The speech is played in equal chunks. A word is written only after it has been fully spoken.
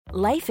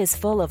Life is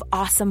full of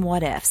awesome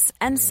what-ifs,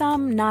 and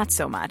some not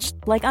so much,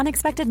 like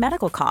unexpected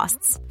medical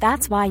costs.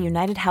 That's why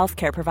United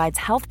Healthcare provides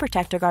Health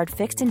Protector Guard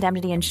fixed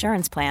indemnity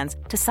insurance plans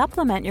to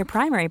supplement your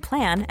primary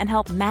plan and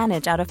help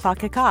manage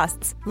out-of-pocket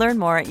costs. Learn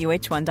more at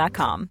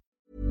uh1.com.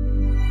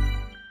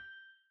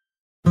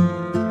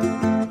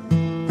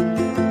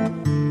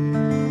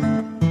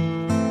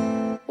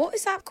 What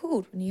is that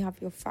called when you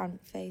have your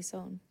front face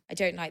on? I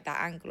don't like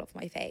that angle of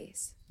my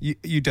face.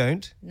 You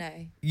don't? No.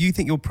 You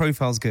think your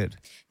profile's good?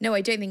 No,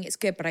 I don't think it's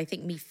good, but I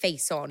think me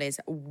face on is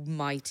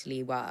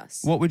mightily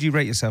worse. What would you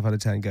rate yourself out of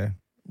 10, go?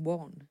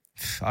 1.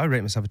 I rate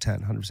myself a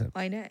 10, 100%.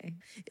 I know.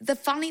 The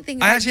funny thing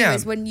about you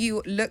is when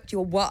you look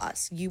your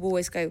worst, you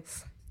always go,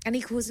 and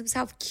he calls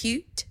himself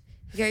cute.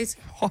 He goes,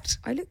 what?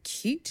 I look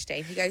cute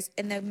today. He goes,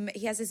 and then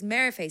he has this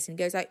mirror face and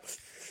he goes like,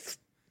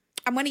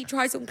 and when he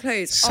tries on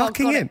clothes,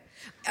 sucking in.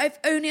 If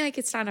only I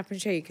could stand up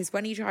and show you, because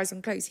when he tries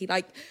on clothes, he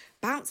like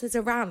bounces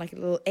around like a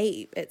little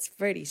ape. It's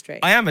really strange.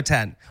 I am a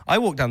 10. I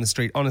walk down the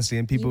street, honestly,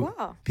 and people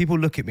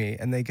look at me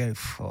and they go,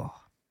 oh.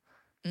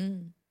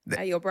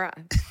 At your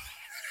breath.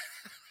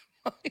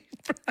 My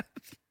breath.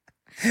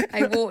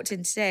 I walked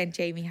in today and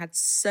Jamie had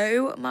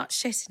so much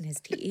shit in his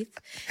teeth.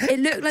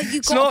 It looked like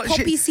you got a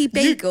poppy seed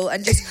bagel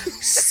and just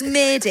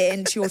smeared it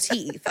into your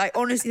teeth. Like,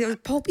 honestly, there was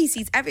poppy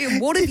seeds everywhere.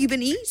 What have you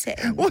been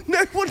eating? Well,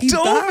 no one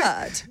told me.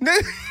 No,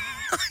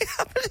 I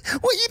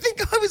haven't. What, you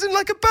think I was in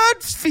like a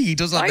bird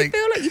feed or something? I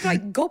feel like you've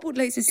like gobbled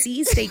loads of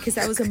seeds today because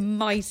there was a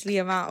mightily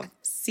amount of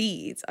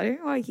seeds. I don't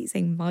know why I keep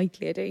saying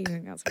mightily. I don't even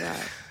think that's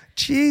right.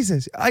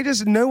 Jesus,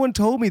 no one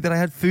told me that I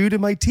had food in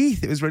my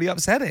teeth. It was really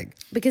upsetting.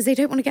 Because they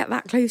don't want to get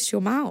that close to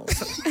your mouth.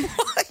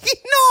 Why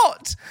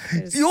not?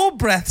 Your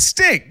breath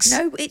stinks.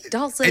 No, it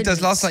doesn't. It does.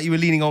 Last night you were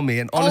leaning on me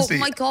and honestly... Oh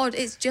my God,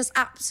 it's just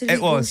absolute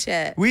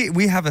bullshit.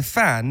 We have a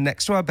fan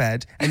next to our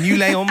bed and you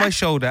lay on my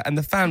shoulder and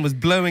the fan was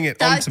blowing it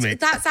onto me.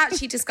 That's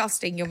actually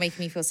disgusting. You're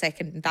making me feel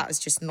sick and that is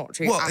just not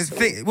true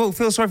at all.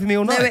 Feel sorry for me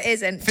all night. No, it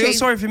isn't. Feel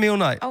sorry for me all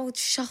night. Oh,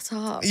 shut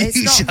up.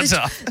 Shut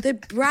up. The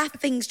breath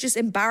thing's just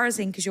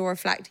embarrassing because you're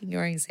reflecting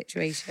your own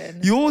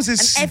situation. Yours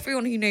is... And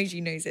everyone who knows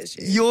you knows it's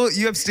true.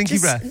 You have stinky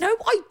breath. No,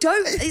 I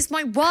don't. It's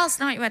my worst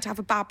nightmare to have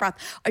a bad breath.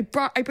 I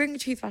bring a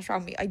toothbrush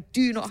around me. I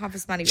do not have a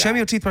smelly breath. Show me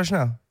your toothbrush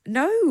now.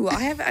 No,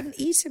 I hadn't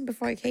eaten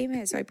before I came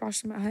here, so I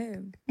brushed them at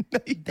home.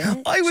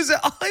 No, I was at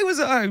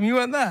home. You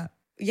weren't there.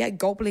 Yeah,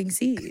 gobbling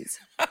seeds.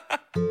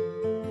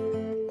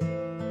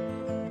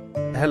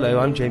 Hello,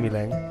 I'm Jamie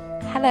Lang.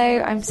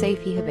 Hello, I'm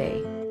Sophie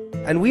Habib.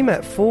 And we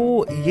met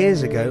 4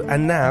 years ago,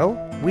 and now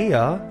we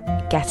are...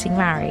 getting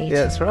married.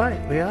 Yeah, that's right,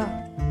 we are.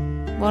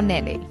 Well,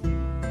 nearly.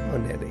 Oh,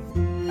 nearly.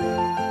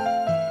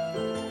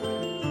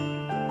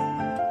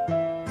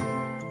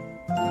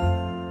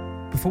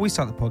 Before we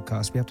start the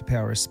podcast, we have to pay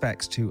our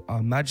respects to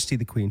Her Majesty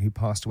the Queen, who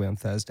passed away on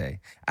Thursday.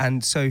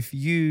 And Soph,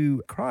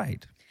 you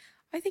cried.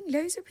 I think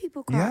loads of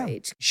people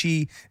cried. Yeah.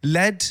 She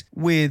led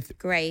with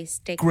grace,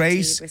 dignity,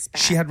 respect.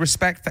 She had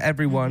respect for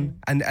everyone,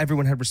 and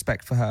everyone had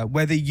respect for her.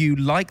 Whether you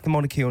like the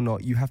monarchy or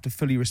not, you have to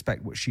fully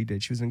respect what she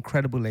did. She was an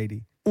incredible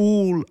lady.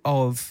 All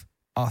of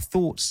our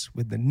thoughts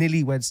with the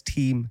Nillyweds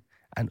team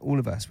and all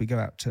of us, we go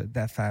out to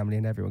their family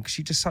and everyone, because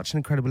she's just such an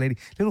incredible lady.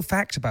 Little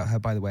fact about her,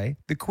 by the way,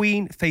 the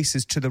Queen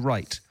faces to the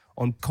right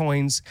on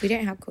coins. We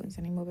don't have coins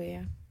anymore, but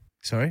yeah.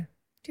 Sorry?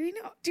 Do we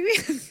not? Do we?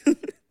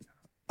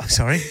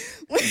 Sorry?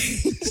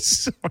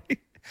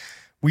 Sorry.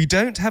 We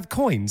don't have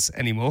coins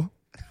anymore.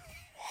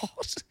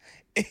 What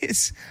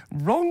is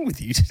wrong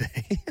with you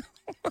today?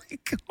 Oh my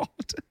God.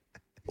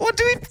 What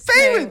do we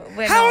pay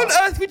with? How on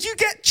earth would you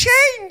get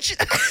change?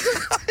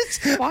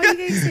 Why are you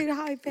going so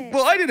high pitch?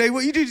 Well, I don't know.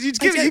 What you do, you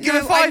give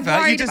a fiver.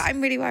 I'm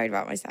really worried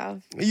about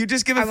myself. You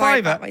just give a fiver. I'm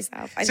worried about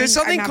myself. So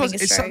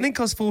something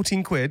costs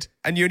 14 quid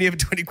and you only have a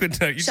 20 quid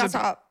note. Shut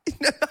up.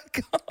 No, I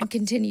can't. And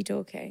continue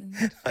talking.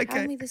 Okay.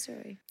 Tell me the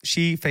story.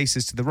 She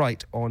faces to the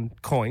right on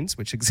coins,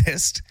 which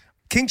exist.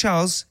 King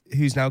Charles,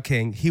 who's now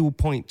king, he will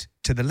point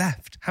to the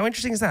left. How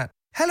interesting is that?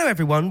 Hello,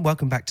 everyone.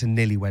 Welcome back to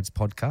Nillyweds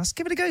Podcast.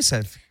 Give it a go,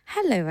 Soph.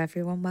 Hello,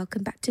 everyone.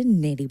 Welcome back to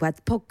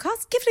Nillyweds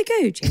Podcast. Give it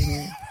a go,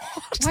 Jamie.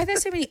 Why are there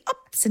so many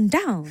ups and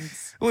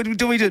downs? What do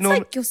we do? It's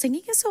like you're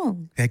singing a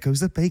song. There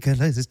goes the baker,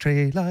 lies his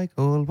tray like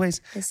always.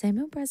 The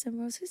same old present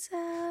rolls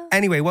herself.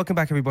 Anyway, welcome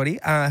back,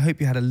 everybody. I hope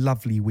you had a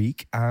lovely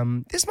week.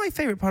 This is my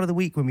favourite part of the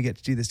week when we get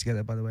to do this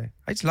together, by the way.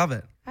 I just love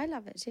it. I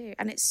love it too.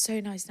 And it's so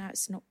nice now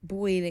it's not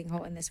boiling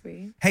hot in this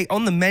room. Hey,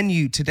 on the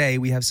menu today,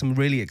 we have some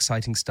really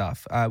exciting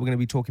stuff. We're going to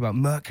be talking about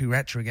Mercury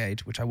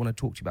retrograde, which I want to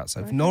talk to you about.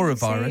 So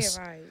norovirus.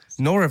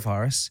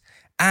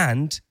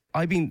 And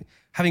I've been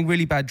having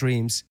really bad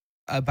dreams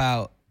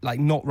about like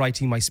not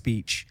writing my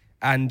speech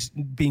and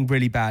being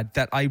really bad,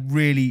 that I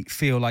really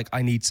feel like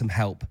I need some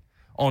help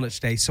on it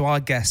today. So our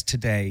guest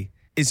today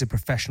is a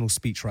professional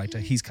speechwriter.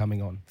 He's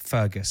coming on.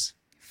 Fergus.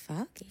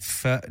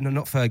 Fergie? No,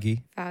 not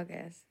Fergie.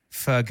 Fergus.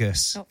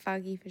 Fergus. Not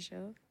Fergie for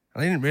sure.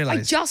 And I didn't realise.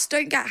 I just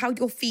don't get how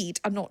your feet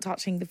are not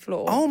touching the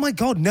floor. Oh my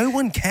God, no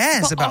one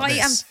cares about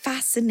this. I am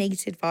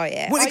fascinated by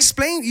it. Well,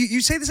 explain.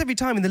 You say this every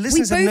time and the We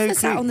listeners have no both are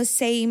clue. sat on the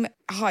same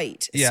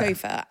height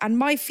sofa, and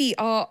my feet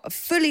are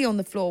fully on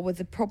the floor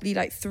with probably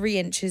like 3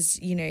 inches,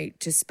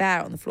 to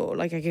spare on the floor.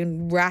 Like I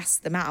can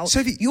rest them out. So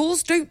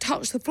yours don't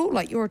touch the floor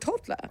like you're a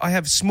toddler. I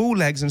have small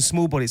legs and a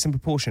small body. It's in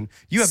proportion.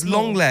 You have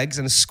long legs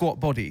and a squat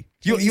body.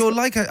 You're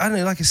like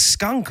like a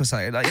skunk or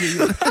something. Like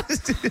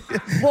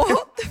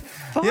What the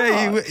fuck?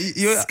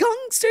 Yeah,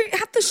 skunks don't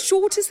have the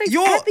shortest legs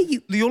ever.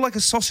 You're like a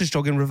sausage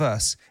dog in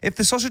reverse. If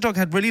the sausage dog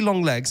had really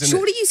long legs,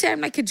 Surely you say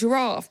I'm like a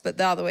giraffe, but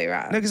the other way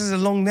around. No, because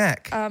there's a long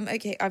neck.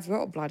 Okay, I've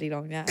got a bloody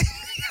long neck.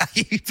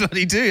 You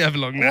bloody do have a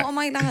long neck. What am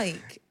I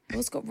like?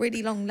 What's got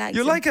really long legs?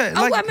 You're like a.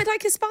 I'm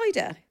like a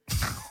spider.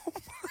 Oh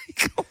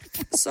my God.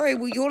 Sorry,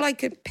 well, you're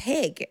like a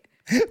pig.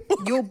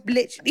 You're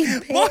literally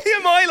a pig. Why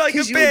am I like a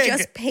pig? You're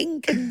just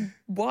pink and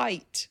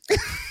white.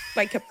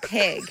 Like a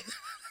pig.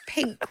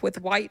 Pink with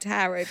white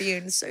hair over you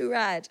and so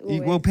red.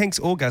 Well, Pink's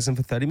orgasm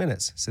for 30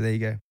 minutes. So there you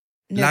go.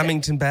 No,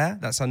 Lamington Bear,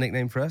 that's our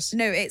nickname for us.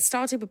 No, it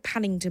started with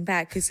Paddington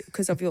Bear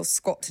because of your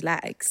squat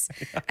legs.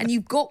 And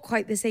you've got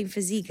quite the same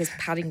physique as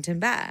Paddington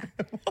Bear.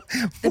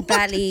 The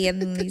belly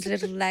and these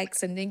little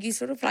legs, and then you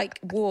sort of like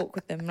walk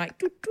with them like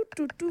doo, doo,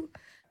 doo, doo.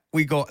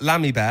 We got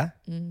Lammy Bear,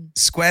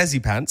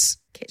 Squaresy Pants.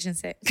 Kitchen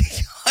sink.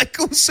 I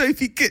call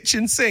Sophie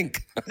Kitchen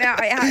Sink. No,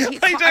 I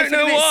don't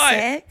know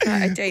why. Sick.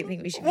 I don't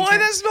think we should. Why?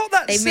 That's not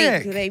that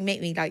sick. They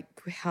make me like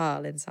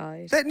hurl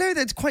inside.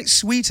 They're quite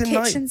sweet and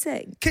nice. Kitchen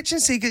sink.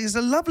 Kitchen sink is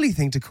a lovely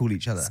thing to call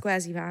each other.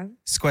 Squaresy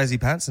Pants. Squaresy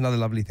Pants, another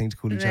lovely thing to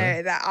call each other.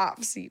 No, they're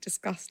absolutely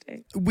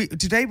disgusting.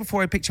 Today,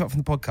 before I picked you up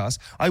from the podcast,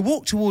 I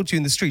walked towards you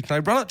in the street and I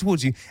run up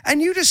towards you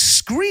and you just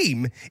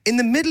scream in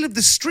the middle of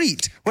the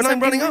street when I'm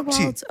running up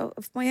to you.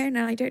 Of my own,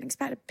 and I don't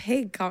expect a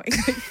pig coming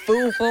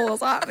full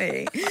force at me.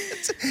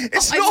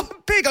 It's not a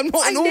pig. I'm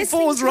not on all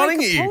fours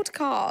running at you.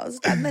 Podcast,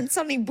 and then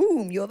suddenly,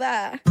 boom, you're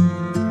there.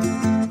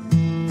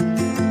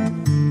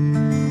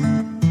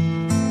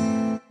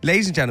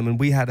 Ladies and gentlemen,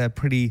 we had a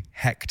pretty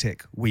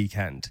hectic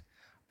weekend.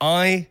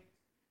 I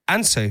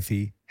and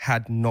Sophie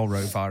had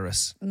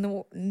norovirus.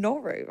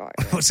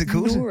 Norovirus? What's it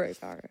called?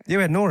 Norovirus. Yeah,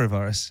 we had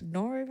norovirus.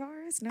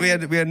 Norovirus? No. We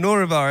had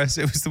norovirus.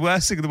 It was the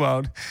worst thing in the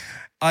world.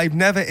 I've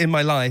never in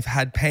my life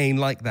had pain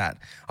like that.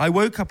 I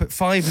woke up at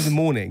 5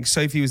 a.m.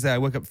 Sophie was there. I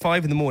woke up at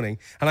 5 a.m. and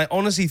I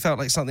honestly felt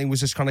like something was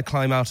just trying to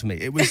climb out of me.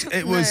 It was.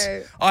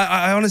 No.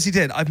 I honestly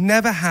did. I've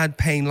never had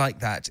pain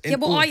like that.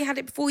 I had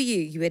it before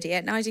you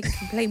idiot, and I didn't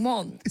complain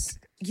once.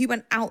 You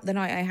went out the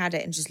night I had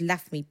it and just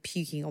left me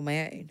puking on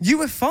my own. You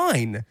were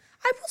fine.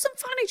 I wasn't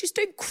fine. I just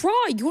don't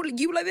cry. You were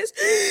like this,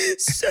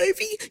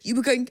 Sophie. You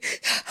were going,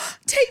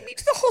 take me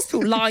to the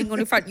hospital, lying on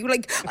your front. You were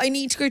like, I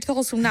need to go to the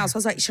hospital now. So I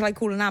was like, shall I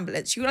call an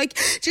ambulance? You were like,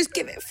 just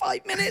give it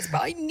 5 minutes,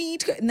 but I need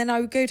to go. And then I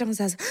would go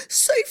downstairs,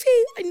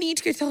 Sophie, I need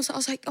to go to the hospital. I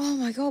was like, oh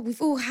my God,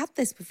 we've all had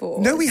this before.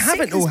 No, we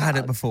haven't all had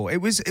it before.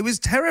 It was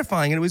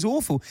terrifying and it was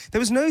awful. There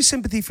was no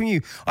sympathy from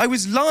you. I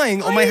was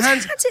lying on my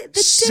hands. I had it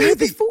the day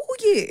before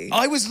you.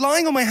 I was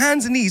lying on my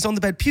hands and knees on the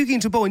bed, puking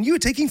into a bowl, and you were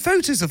taking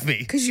photos of me.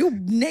 Because your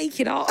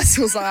naked ass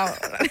was out.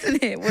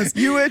 And it was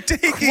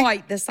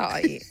quite the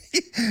sight.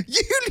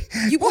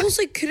 You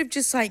also could have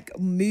just like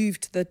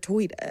moved to the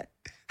toilet.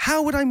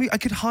 How would I move? I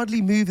could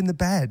hardly move in the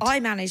bed. I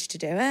managed to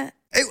do it.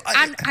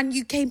 And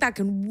you came back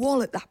and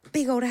walloped that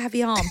big old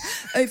heavy arm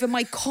over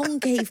my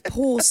concave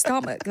poor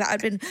stomach that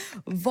I'd been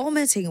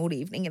vomiting all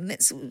evening, and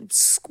it's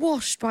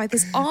squashed by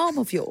this arm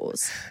of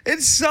yours.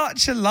 It's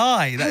such a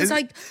lie.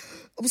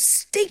 I was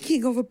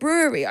stinking of a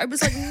brewery. I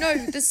was like, no,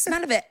 the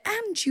smell of it.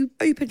 And you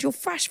opened your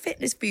Fresh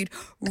Fitness food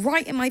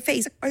right in my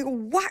face. I got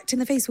whacked in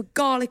the face with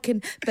garlic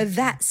and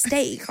bavette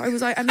steak. I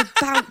was like, I'm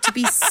about to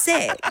be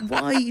sick.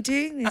 Why are you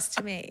doing this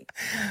to me?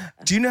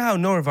 Do you know how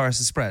norovirus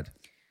is spread?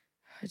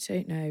 I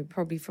don't know.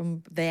 Probably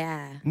from the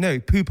air. No,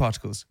 poo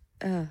particles.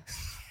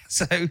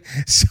 So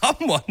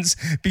someone's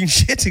been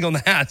shitting on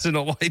the hands and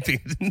not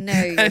wiping it. No.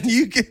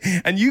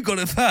 And you got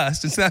it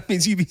first, and so that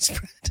means you've been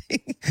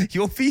spreading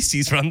your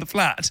feces around the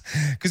flat.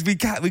 Because we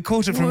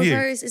caught it from you.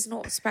 Norovirus is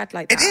not spread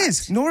like that. It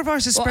is.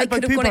 Norovirus is spread by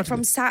poo particles. I could have got it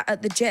from sat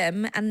at the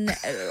gym and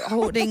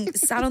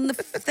sat on the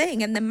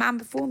thing, and the man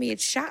before me had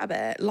shat a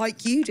bit,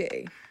 like you do.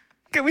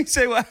 Can we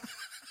say what?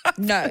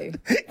 No.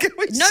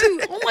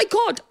 Oh my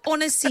God.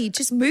 Honestly,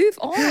 just move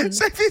on. No,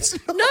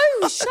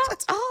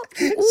 shut up.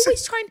 You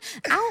always try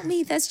and out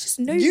me. There's just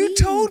no You need.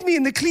 told me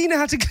in the cleaner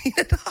how to clean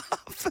it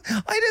up.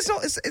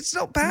 It's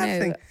not a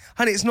bad thing.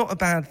 Honey, it's not a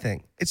bad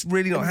thing. It's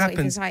really not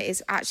happens.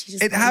 It's actually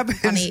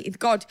just funny.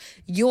 God,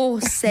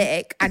 you're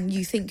sick and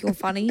you think you're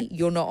funny.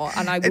 You're not.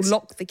 And I will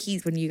lock the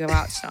keys when you go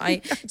out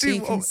tonight so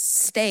you can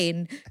stay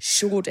in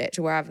Shoreditch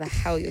or wherever the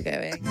hell you're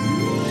going.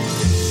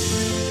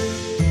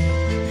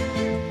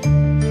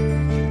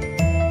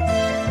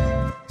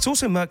 It's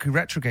also Mercury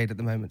retrograde at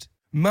the moment.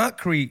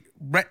 Mercury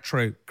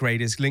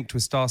retrograde is linked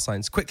with star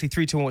signs. Quickly,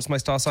 3, 2, 1, what's my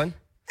star sign?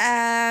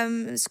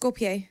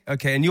 Scorpio.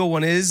 Okay, and your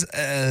one is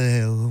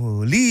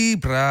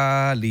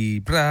Libra.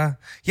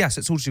 Yeah, so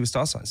it's all to do with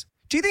star signs.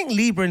 Do you think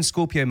Libra and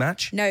Scorpio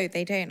match? No,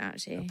 they don't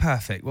actually.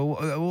 Perfect.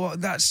 Well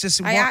that's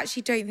just... I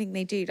actually don't think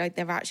they do. Like,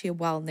 they're actually a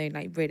well-known,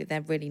 like, really,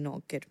 they're really not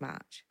a good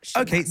match.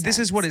 Okay, this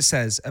is what it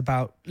says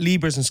about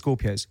Libras and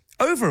Scorpios.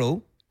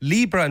 Overall,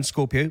 Libra and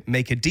Scorpio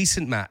make a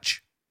decent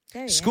match.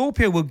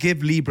 Scorpio will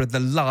give Libra the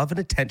love and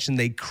attention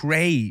they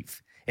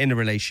crave in a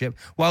relationship,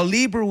 while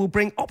Libra will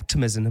bring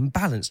optimism and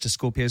balance to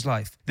Scorpio's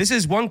life. This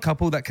is one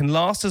couple that can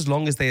last as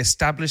long as they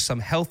establish some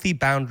healthy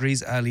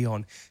boundaries early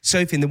on.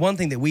 Sophie, and the one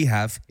thing that we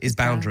have is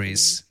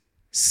boundaries.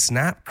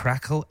 Snap,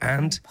 crackle,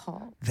 and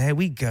pop. There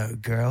we go,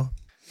 girl.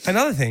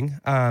 Another thing,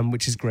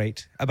 which is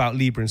great about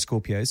Libra and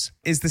Scorpios,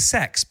 is the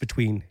sex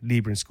between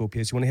Libra and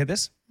Scorpios. You want to hear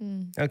this?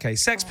 Okay,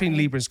 sex between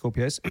Libra and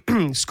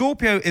Scorpios.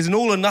 Scorpio is an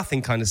all or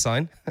nothing kind of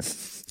sign.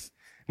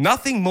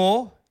 Nothing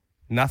more,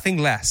 nothing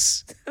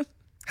less.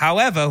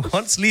 However,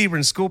 once Libra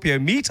and Scorpio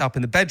meet up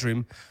in the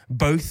bedroom,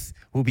 both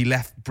will be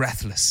left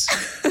breathless.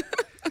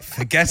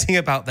 Forgetting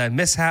about their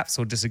mishaps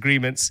or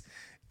disagreements.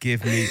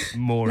 Give me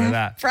more of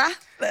that.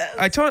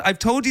 Breathless. I've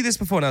told you this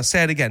before, and I'll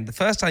say it again. The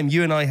first time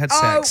you and I had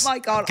sex... Oh my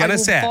God, I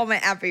will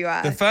vomit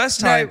everywhere. The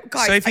first time... No,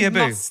 guys, Sophie I Abu,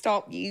 must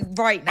stop you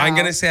right now. I'm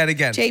going to say it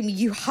again. Jamie,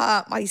 you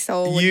hurt my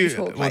soul when you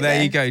talk Well,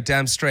 there you go.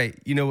 Damn straight.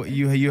 You know what?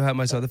 You hurt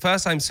my soul. The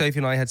first time Sophie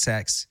and I had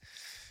sex,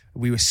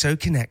 we were so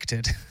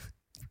connected.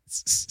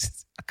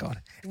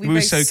 God. We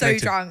were so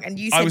drunk, and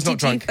you said,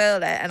 did you feel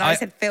it? And I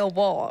said, feel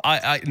what?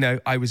 No,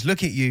 I was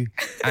looking at you,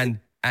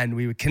 and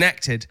we were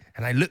connected,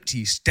 and I looked at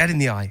you dead in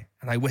the eye,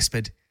 and I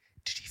whispered,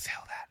 did you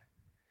feel that?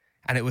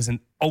 And it was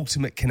an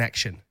ultimate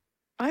connection.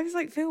 I was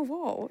like, feel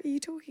what? What are you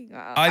talking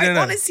about? I don't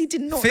know. Honestly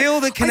did not feel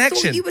the connection.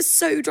 I thought you were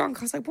so drunk.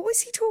 I was like, what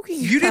is he talking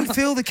about? You didn't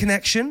feel the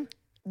connection?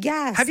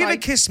 Yes. Have you ever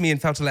kissed me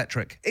and felt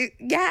electric?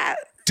 Yeah.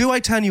 Do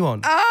I turn you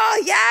on?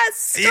 Oh, yes.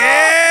 Stop.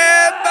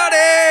 Yeah,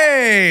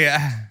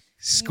 buddy.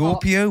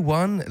 Scorpio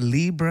 1,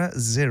 Libra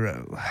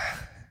 0.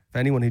 For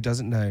anyone who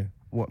doesn't know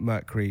what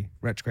Mercury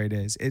retrograde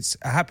is, it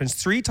happens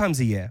 3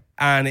 times a year,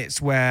 and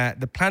it's where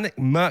the planet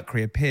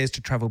Mercury appears to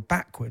travel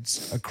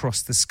backwards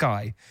across the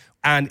sky,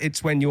 and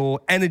it's when your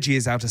energy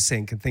is out of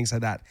sync and things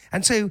like that.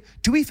 And so,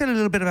 do we feel a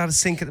little bit out of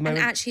sync at the moment?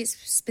 And actually, it's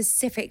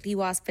specifically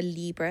worse for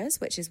Libras,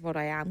 which is what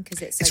I am,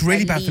 because it's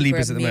really bad for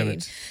Libras at the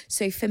moment.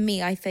 So for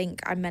me, I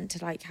think I'm meant to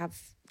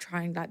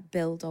try and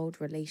build old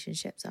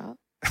relationships up.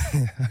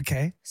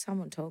 Okay.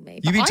 Someone told me.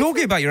 You've been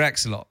talking about your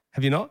ex a lot,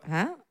 have you not?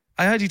 Huh?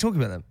 I heard you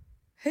talking about them.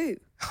 Who?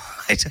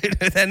 I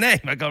don't know their name.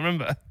 I can't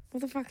remember.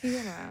 What the fuck are you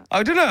on about?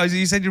 I don't know.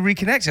 You said you're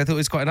reconnecting. I thought it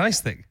was quite a nice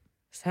thing.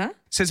 Huh?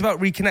 So it's about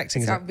reconnecting,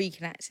 It's about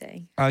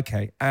reconnecting.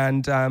 Okay.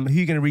 And who are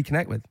you going to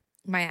reconnect with?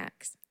 My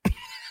ex.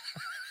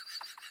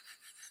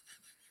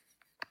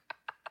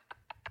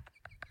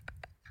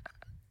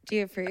 Do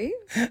you approve?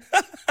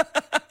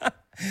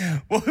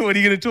 What are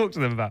you going to talk to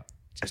them about?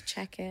 Just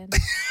check in,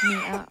 meet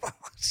up,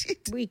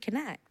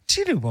 reconnect. Do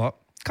you know what?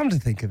 Come to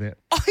think of it,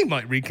 I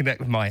might reconnect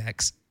with my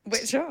ex.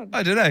 Which one?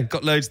 I don't know.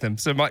 Got loads of them.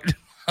 So I'm going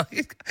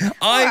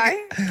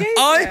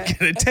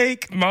to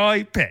take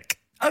my pick.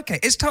 Okay,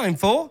 it's time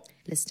for...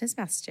 Listeners'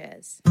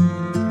 messages.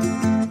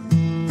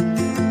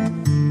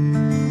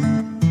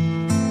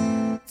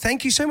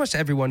 Thank you so much to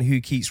everyone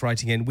who keeps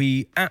writing in.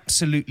 We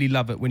absolutely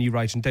love it when you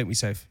write in, don't we,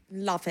 Soph?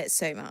 Love it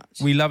so much.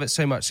 We love it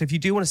so much. So if you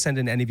do want to send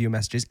in any of your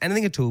messages,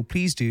 anything at all,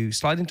 please do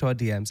slide into our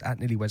DMs at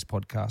Newlyweds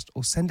Podcast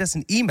or send us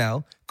an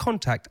email,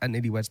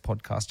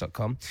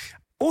 contact@newlywedspodcast.com.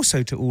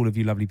 Also to all of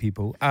you lovely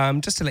people,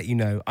 just to let you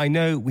know, I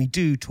know we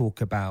do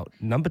talk about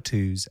number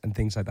 2s and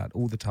things like that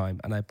all the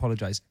time, and I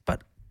apologise,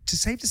 but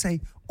it's safe to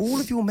say all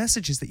of your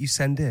messages that you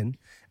send in,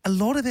 a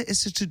lot of it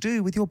is to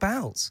do with your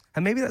bowels.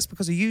 And maybe that's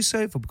because of you,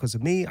 Soph, or because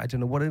of me. I don't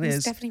know what it is.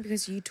 It's definitely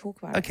because you talk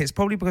about it. Okay, it's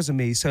probably because of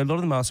me. So a lot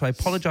of them are. So I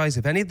apologise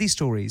if any of these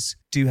stories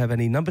do have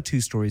any number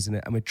 2 stories in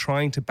it, and we're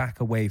trying to back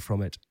away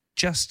from it.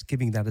 Just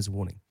giving that as a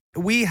warning.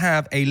 We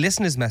have a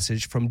listener's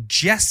message from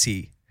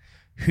Jessie,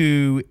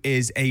 who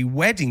is a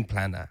wedding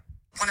planner.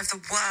 One of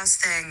the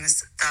worst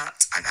things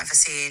that I've ever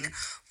seen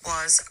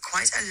was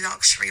quite a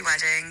luxury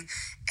wedding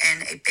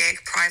in a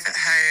big private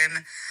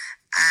home.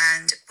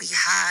 And we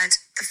had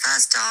the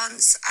first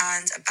dance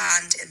and a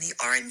band in the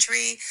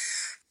orangery.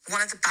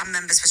 One of the band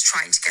members was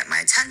trying to get my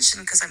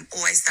attention because I'm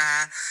always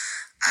there,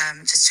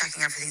 just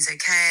checking everything's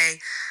okay.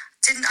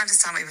 Didn't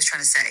understand what he was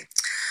trying to say.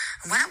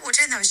 And when I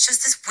walked in, there was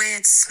just this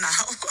weird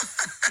smell.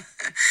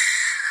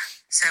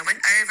 So I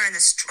went over and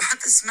the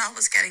smell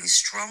was getting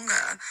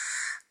stronger.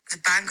 The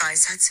band guy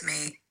said to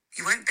me,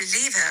 "You won't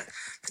believe it,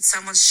 but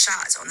someone's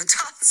shat on the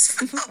dance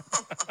floor."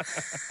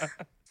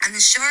 And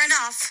then sure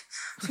enough,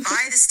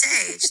 by the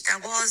stage, there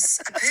was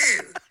a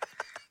poo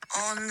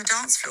on the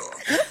dance floor.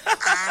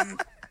 I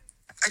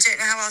don't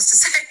know how else to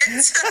say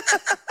it.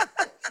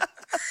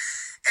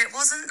 It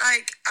wasn't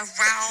like a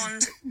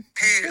round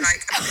poo,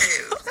 like a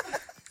poo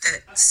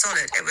that's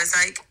solid. It was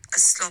like a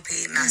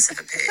sloppy mess of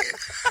a poo.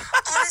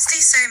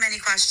 Honestly, so many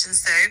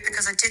questions though,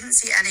 because I didn't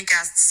see any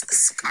guests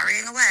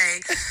scurrying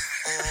away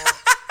or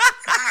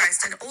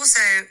embarrassed. And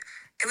also,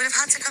 it would have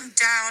had to come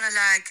down a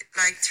leg,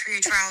 like through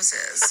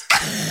trousers.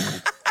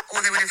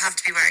 Or they would have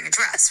to be wearing a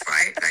dress,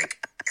 right? Like,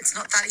 It's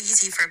not that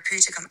easy for a poo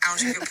to come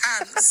out of your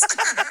pants.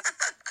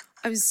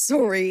 I'm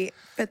sorry,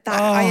 but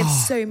I have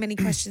so many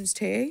questions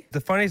too.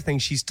 The funniest thing,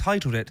 she's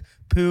titled it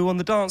Poo on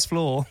the Dance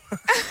Floor.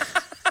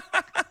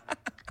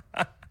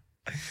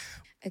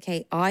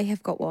 Okay, I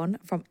have got one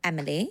from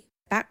Emily.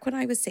 Back when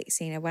I was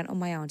 16, I went on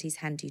my auntie's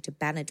hen do to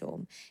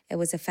Benidorm. It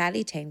was a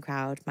fairly tame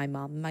crowd. My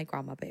mum and my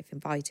grandma both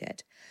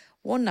invited.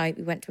 One night,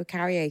 we went to a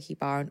karaoke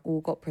bar and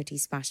all got pretty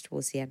smashed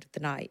towards the end of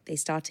the night. They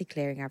started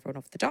clearing everyone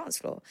off the dance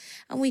floor,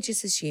 and we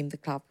just assumed the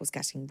club was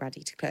getting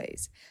ready to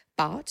close.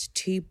 But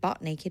 2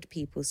 butt-naked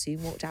people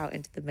soon walked out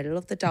into the middle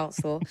of the dance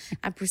floor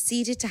and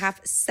proceeded to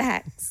have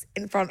sex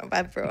in front of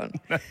everyone.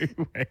 No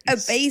way. A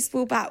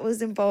baseball bat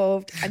was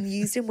involved and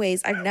used in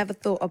ways I've never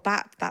thought a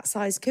bat that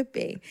size could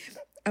be.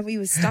 And we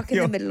were stuck in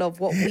the middle of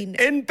what we...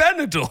 In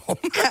Benidorm?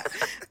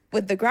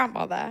 with the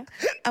grandmother,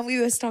 and we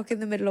were stuck in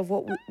the middle of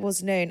what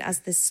was known as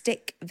the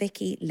Stick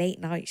Vicky late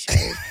night show,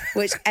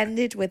 which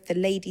ended with the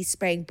lady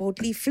spraying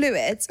bodily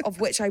fluids,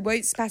 of which I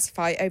won't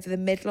specify, over the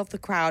middle of the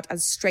crowd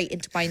and straight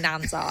into my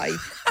nan's eye.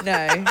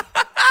 No.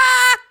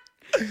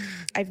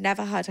 I've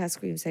never heard her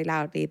scream so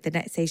loudly. The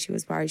next day she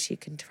was worried she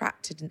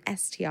contracted an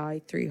STI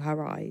through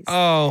her eyes.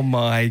 Oh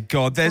my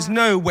God, there's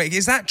no way.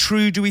 Is that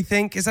true, do we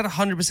think? Is that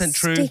 100%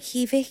 true?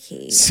 Sticky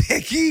Vicky.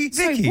 Sticky Vicky?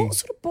 Sorry, what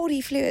sort of body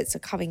fluids are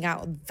coming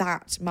out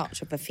that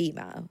much of a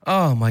female?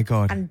 Oh my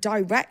God. And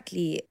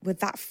directly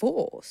with that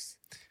force?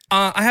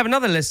 I have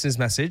another listener's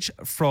message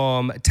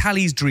from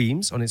Tally's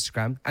Dreams on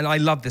Instagram, and I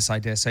love this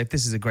idea, so if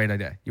this is a great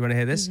idea. You want to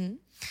hear this? Mm-hmm.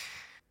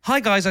 Hi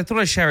guys, I thought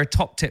I'd share a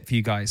top tip for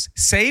you guys.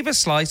 Save a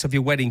slice of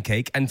your wedding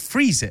cake and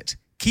freeze it.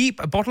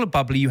 Keep a bottle of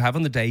bubbly you have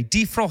on the day,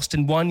 defrost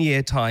in 1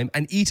 year time,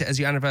 and eat it as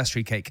your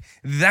anniversary cake.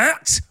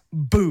 That,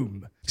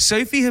 boom.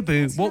 Sophie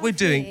Haboo, what we're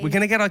doing, we're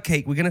going to get our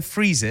cake, we're going to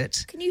freeze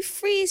it. Can you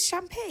freeze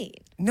champagne?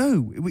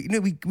 No,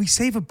 we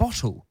save a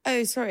bottle.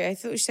 Oh, sorry, I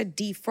thought you said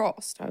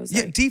defrost. I was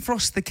like...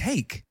 defrost the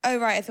cake. Oh,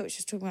 right, I thought you were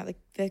just talking about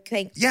the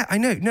cake. Yeah, I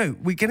know, no,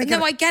 we're going to get...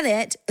 No, I get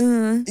it.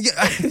 Yeah,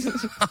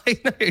 I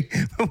know,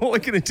 but what we're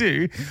going to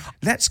do,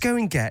 let's go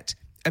and get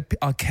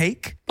our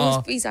cake.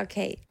 Let's freeze our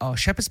cake. Our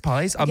shepherd's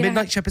pies, our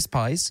midnight shepherd's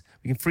pies.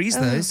 We can freeze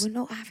those. We're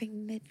not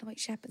having midnight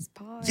shepherd's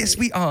pie. Yes,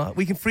 we are.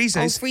 We can freeze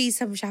those. I'll freeze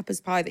some shepherd's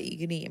pie that you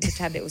can eat and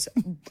pretend it was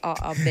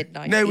our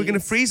midnight. No, we're going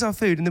to freeze our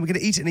food and then we're going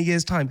to eat it in a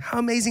year's time. How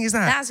amazing is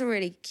that? That's a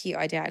really cute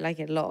idea. I like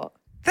it a lot.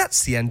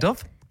 That's the end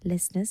of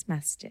Listener's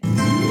Message.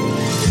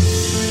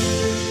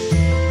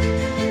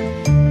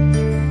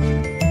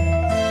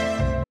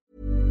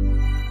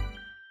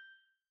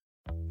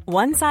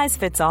 One size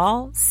fits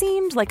all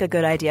seemed like a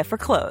good idea for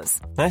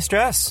clothes. Nice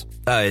dress.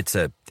 It's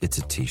a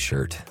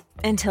t-shirt.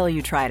 Until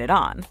you tried it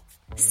on.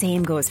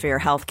 Same goes for your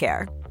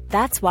healthcare.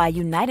 That's why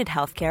United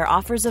Healthcare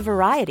offers a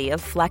variety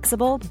of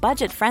flexible,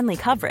 budget-friendly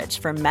coverage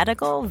for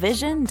medical,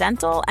 vision,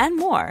 dental, and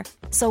more.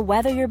 So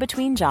whether you're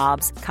between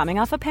jobs, coming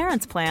off a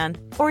parent's plan,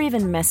 or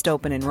even missed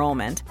open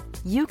enrollment,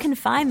 you can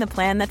find the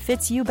plan that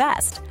fits you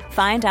best.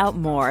 Find out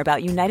more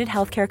about United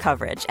Healthcare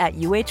coverage at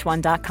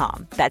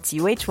uh1.com. That's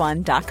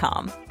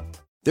uh1.com.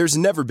 There's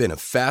never been a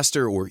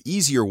faster or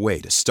easier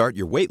way to start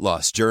your weight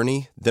loss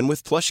journey than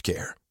with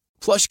PlushCare.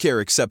 PlushCare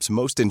accepts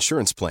most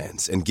insurance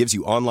plans and gives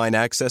you online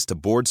access to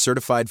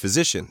board-certified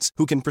physicians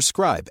who can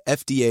prescribe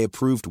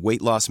FDA-approved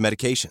weight loss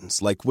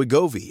medications like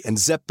Wegovy and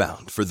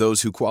Zepbound for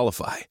those who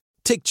qualify.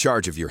 Take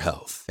charge of your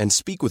health and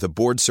speak with a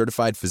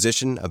board-certified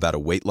physician about a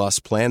weight loss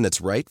plan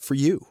that's right for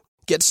you.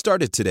 Get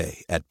started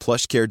today at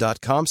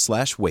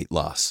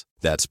plushcare.com/weight-loss.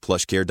 That's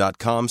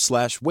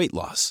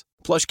plushcare.com/weight-loss.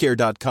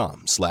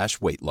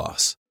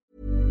 plushcare.com/weight-loss.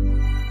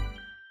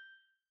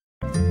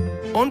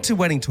 On to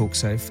Wedding Talk,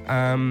 Soph.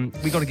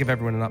 We got to give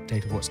everyone an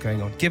update of what's going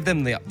on. Give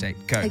them the update.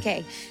 Go.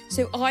 Okay,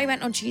 so I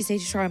went on Tuesday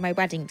to try on my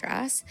wedding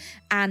dress,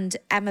 and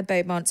Emma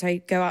Beaumont, so I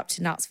go up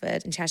to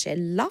Knutsford in Cheshire,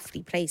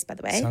 lovely place, by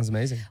the way. Sounds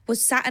amazing.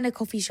 Was sat in a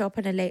coffee shop,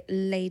 and a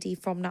lady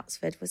from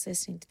Knutsford was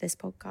listening to this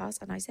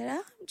podcast, and I said,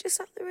 I'm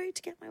just up the road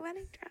to get my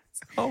wedding dress.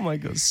 Oh my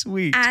God,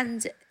 sweet.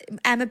 And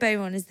Emma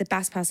Beaumont is the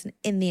best person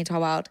in the entire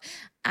world,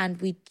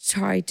 and we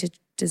tried to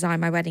design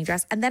my wedding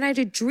dress. And then I had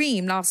a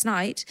dream last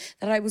night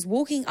that I was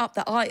walking up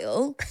the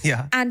aisle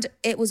and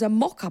it was a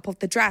mock-up of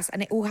the dress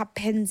and it all had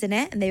pins in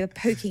it and they were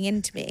poking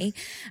into me.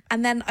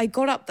 And then I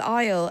got up the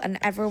aisle and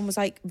everyone was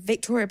like,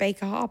 Victoria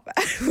Baker Harper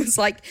was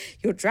like,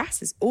 your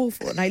dress is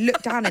awful. And I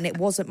looked down and it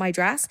wasn't my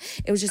dress.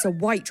 It was just a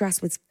white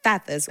dress with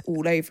feathers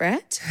all over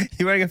it.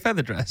 You're wearing a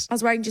feather dress? I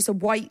was wearing just a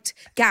white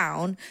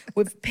gown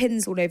with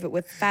pins all over it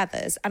with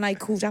feathers. And I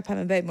called up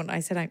Emma Beaumont and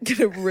I said, I'm going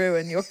to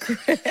ruin your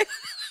career.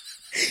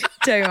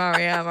 Don't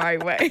worry, Emma, I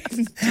won't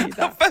do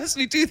that.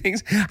 Firstly, two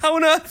things. How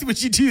on earth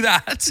would you do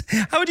that?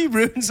 How would you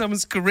ruin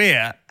someone's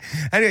career?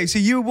 Anyway, so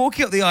you were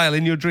walking up the aisle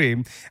in your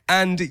dream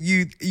and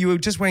you were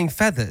just wearing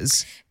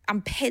feathers.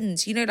 And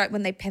pins, you know, like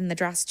when they pin the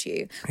dress to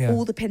you,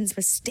 all the pins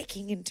were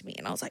sticking into me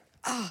and I was like,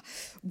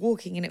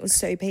 walking and it was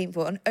so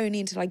painful. And only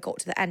until I got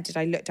to the end did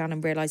I look down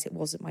and realise it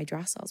wasn't my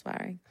dress I was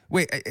wearing.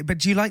 Wait, but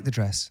do you like the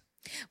dress?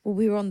 Well,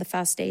 we were on the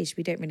first stage.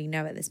 We don't really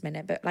know at this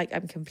minute, but like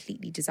I'm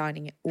completely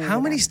designing it all. How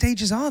many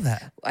stages are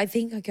there? I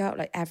think I go out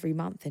like every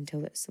month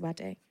until it's the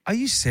wedding. Are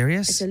you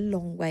serious? It's a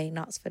long way in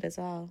Knutsford as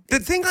well. The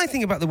thing I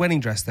think about the wedding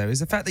dress, though, is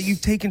the fact that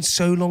you've taken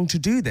so long to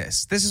do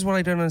this. This is what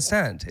I don't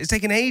understand. It's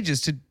taken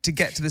ages to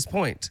get to this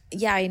point.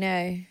 Yeah, I know.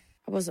 I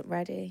wasn't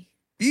ready.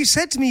 You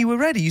said to me you were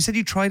ready. You said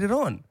you tried it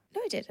on.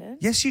 No, I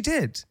didn't. Yes, you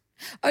did.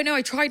 Oh, no,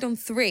 I tried on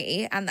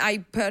 3 and I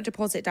put a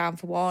deposit down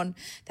for one,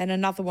 then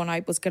another one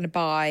I was going to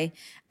buy,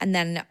 and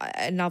then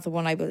another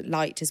one I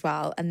liked as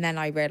well. And then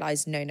I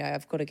realised, no,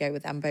 I've got to go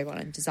with Embo one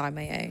and design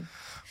my own.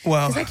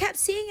 Well, because I kept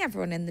seeing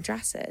everyone in the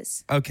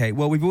dresses. Okay,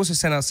 well, we've also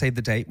sent out Save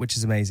the Date, which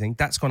is amazing.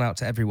 That's gone out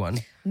to everyone.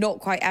 Not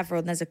quite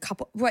everyone. There's a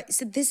couple. Right,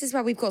 so this is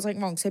where we've got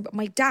something wrong. So but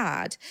my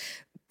dad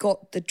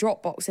got the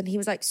Dropbox and he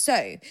was like,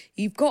 so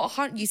you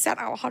sent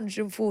out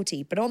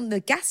 140, but on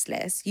the guest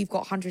list, you've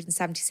got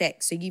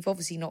 176. So you've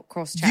obviously not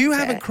cross-checked You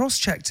haven't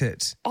cross-checked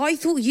it. I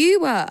thought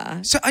you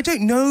were. So I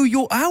don't know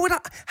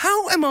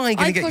how am I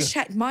going to get... I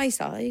cross-checked my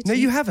side. No,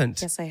 you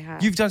haven't. Yes, I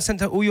have. You've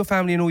sent out all your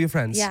family and all your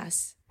friends?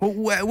 Yes. Well,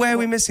 where are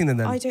we missing them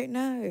then? I don't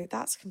know.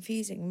 That's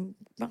confusing.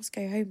 Must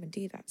go home and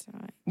do that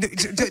tonight. No,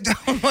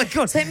 oh my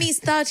God. So it means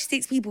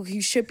 36 people who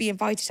should be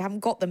invited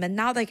haven't got them, and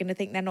now they're going to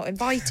think they're not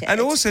invited.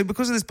 And also,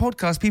 because of this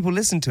podcast, people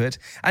listen to it.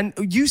 And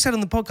you said on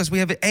the podcast we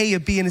have an A,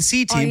 a B, and a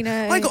C team. I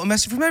know. I got a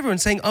message from everyone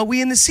saying, are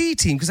we in the C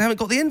team? Because I haven't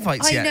got the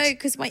invites yet. I know,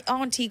 because my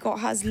auntie got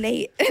hers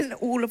late and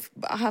all of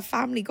her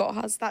family got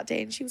hers that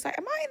day. And she was like,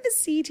 am I in the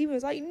C team? I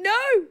was like,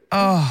 no.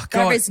 Oh,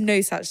 God. There is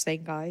no such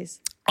thing, guys.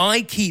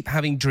 I keep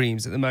having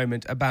dreams at the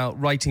moment about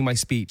writing my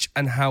speech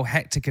and how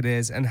hectic it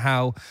is and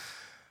how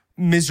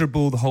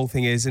miserable the whole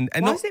thing is. And Why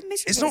not, is it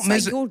miserable? It's not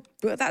miserable.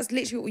 That's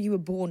literally what you were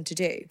born to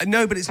do.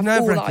 No, but it's Have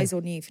nerve-wracking. all eyes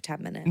on you for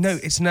 10 minutes. No,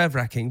 it's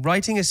nerve-wracking.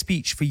 Writing a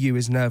speech for you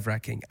is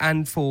nerve-wracking.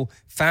 And for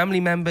family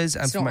members...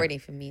 and It's for not really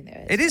for me,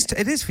 though. It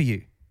is for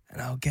you.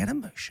 And I'll get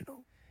emotional.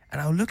 And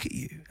I'll look at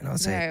you and I'll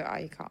say... No,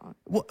 I can't.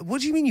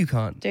 What do you mean you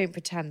can't? Don't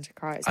pretend to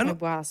cry. It's my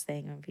worst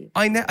thing on people.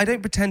 I don't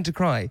pretend to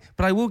cry,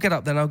 but I will get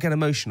up there and I'll get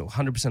emotional.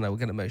 100% I will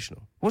get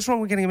emotional. What's wrong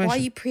with getting emotional? Why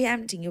are you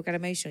preempting you'll get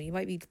emotional? You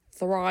might be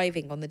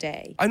thriving on the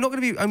day. I'm not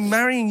going to be... I'm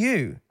marrying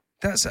you.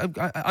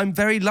 I'm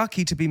very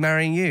lucky to be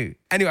marrying you.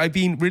 Anyway, I've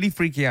been really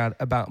freaking out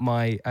about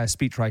my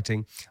speech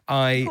writing.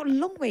 You've got a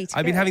long way to go.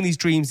 I've been having these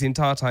dreams the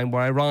entire time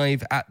where I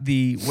arrive at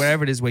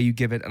wherever it is where you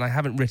give it, and I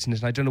haven't written it,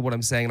 and I don't know what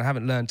I'm saying, and I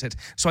haven't learnt it.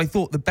 So I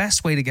thought the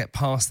best way to get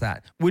past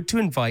that would to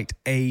invite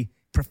a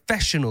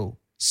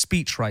professional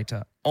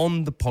speechwriter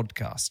on the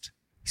podcast.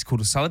 He's called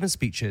O'Sullivan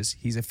Speeches.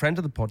 He's a friend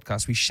of the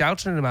podcast. We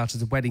shouted him out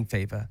as a wedding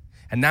favour,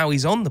 and now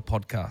he's on the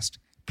podcast.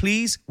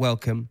 Please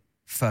welcome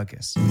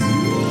Fergus.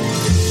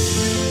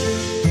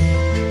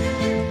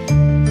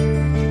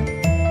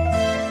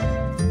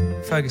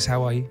 Fergus,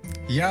 how are you?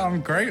 Yeah,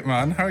 I'm great,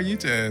 man. How are you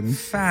doing?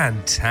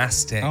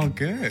 Fantastic. Oh,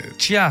 good.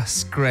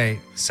 Just great.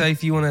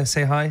 Sophie, you want to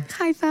say hi?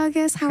 Hi,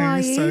 Fergus. How are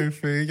you?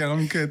 Sophie. Yeah,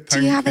 I'm good.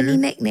 Do you have any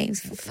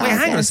nicknames for Fergus? Wait,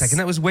 hang on a second.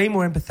 That was way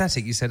more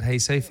empathetic. You said, hey,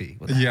 Sophie.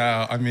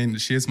 Yeah, I mean,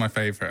 she is my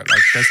favourite. Like,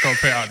 let's got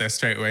to put it out there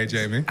straight away,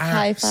 Jamie.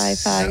 High five,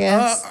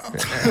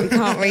 Fergus. We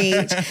can't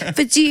reach.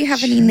 But do you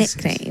have any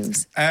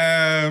nicknames?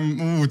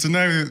 To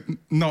know,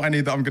 not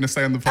any that I'm going to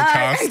say on the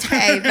podcast.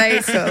 Okay,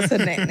 those sorts of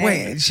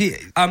nicknames.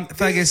 Wait,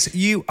 Fergus,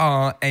 you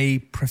are a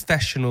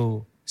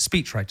professional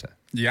speechwriter.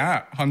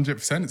 Yeah,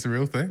 100%. It's a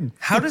real thing.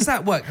 How does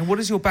that work? What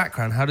is your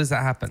background? How does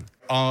that happen?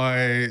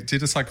 I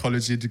did a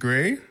psychology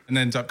degree and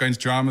ended up going to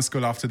drama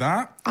school after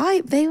that.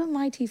 They were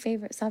my two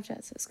favourite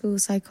subjects at school,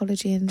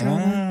 psychology and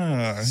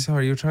drama.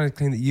 Sorry, you're trying to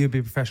claim that you'd be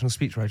a professional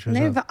speechwriter as well.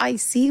 No, but I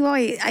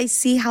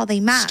see how they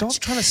match. Stop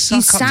trying to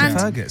suck up to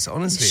Fergus,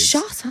 honestly.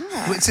 Shut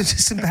up. It's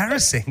just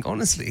embarrassing,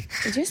 honestly.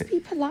 Just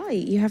be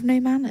polite. You have no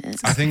manners.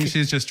 I think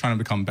she's just trying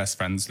to become best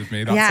friends with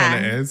me. That's all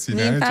it is. You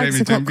Me know, and Fergus Jamie,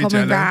 have don't got be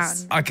common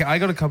jealous. ground. Okay, I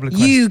got a couple of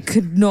questions. You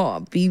could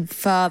not be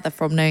further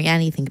from knowing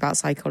anything about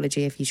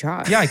psychology if you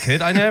tried. Yeah, I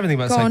could. I know everything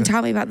about Go psychology. on,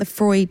 tell me about the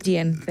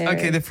Freudian theory.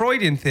 Okay, the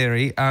Freudian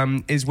theory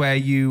is where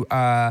you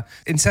are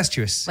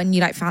incestuous. When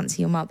you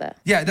fancy your mother.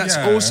 Yeah, that's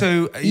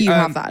also... You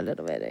have that a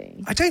little bit, don't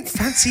you? I don't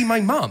fancy my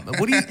mum.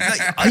 What do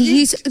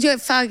you...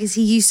 Fergus,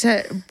 he used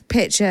to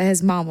picture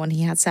his mum when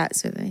he had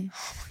sex with me.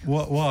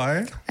 What?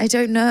 Why? I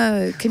don't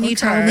know. Can you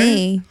tell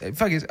me?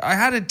 Fergus, I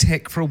had a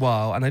tick for a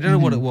while, and I don't know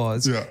what it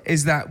was. Yeah.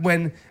 Is that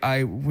when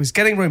I was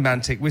getting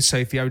romantic with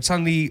Sophie, I would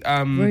suddenly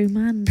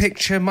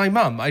picture my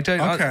mum. I don't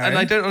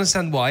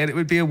understand why, and it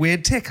would be a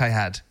weird tick I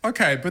had.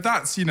 Okay, but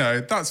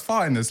that's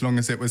fine as long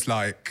as it was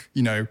a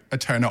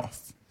turn off.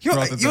 You're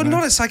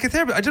not a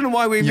psychotherapist. I don't know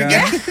why we're even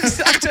getting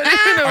this. I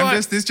don't know.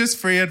 It's just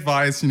free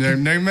advice, no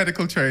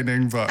medical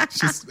training, but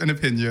just an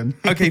opinion.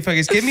 Okay,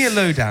 Fergus, give me a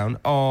lowdown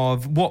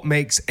of what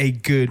makes a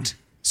good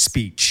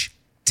speech.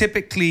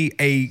 Typically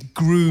a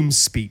groom's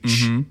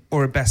speech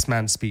or a best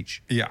man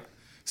speech. Yeah.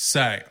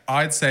 So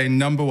I'd say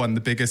number one,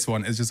 the biggest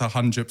one is just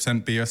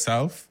 100% be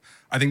yourself.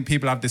 I think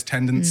people have this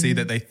tendency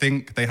that they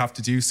think they have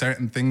to do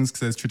certain things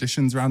because there's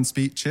traditions around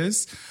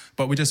speeches,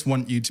 but we just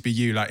want you to be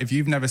you. Like if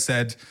you've never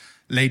said,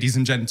 ladies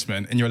and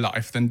gentlemen in your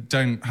life, then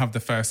don't have the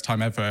first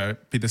time ever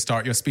be the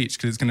start of your speech,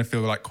 because it's going to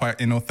feel like quite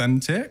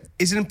inauthentic.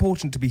 Is it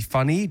important to be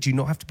funny? Do you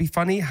not have to be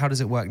funny? How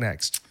does it work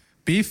next?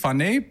 Be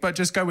funny, but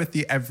just go with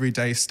the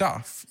everyday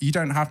stuff. You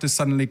don't have to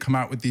suddenly come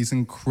out with these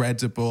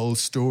incredible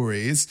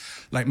stories.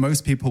 Like,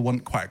 most people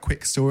want quite a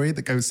quick story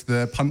that goes to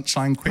the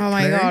punchline quickly. Oh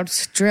my God,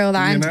 drill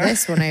that into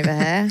this one over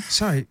here.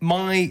 Sorry,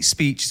 my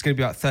speech is going to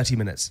be about 30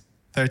 minutes.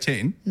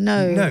 13?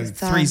 No,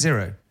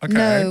 30. Okay.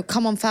 No,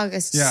 come on,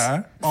 Fergus.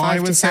 Yeah. 5 I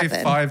would to say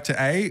 7. 5 to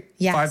 8.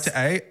 Yes. 5 to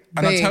 8.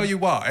 And I'll tell you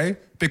why.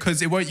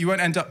 Because you won't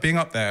end up being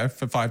up there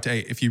for 5 to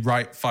 8 if you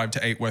write 5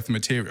 to 8 worth of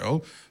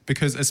material.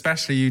 Because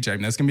especially you,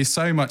 Jamie, there's going to be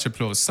so much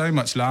applause, so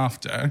much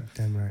laughter.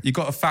 Damn right. You've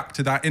got to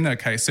factor that in,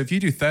 okay? So if you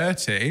do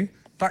 30,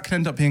 that can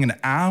end up being an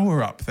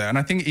hour up there. And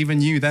I think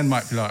even you then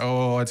might be like,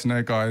 oh, I don't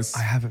know, guys.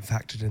 I haven't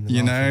factored in the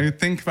You laughter. know,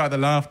 think about the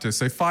laughter.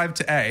 So 5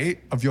 to 8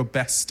 of your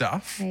best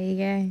stuff. There you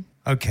go.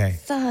 Okay.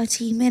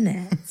 30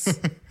 minutes.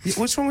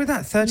 What's wrong with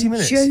that? 30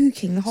 minutes?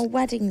 Joking. The whole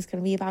wedding's going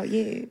to be about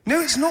you.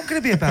 No, it's not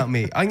going to be about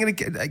me. I'm going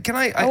to get... Can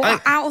I...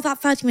 Out of that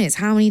 30 minutes,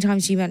 how many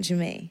times do you mention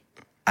me?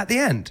 At the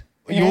end.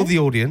 Yeah. You're the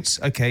audience.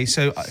 Okay,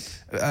 so...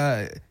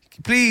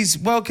 please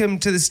welcome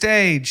to the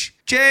stage,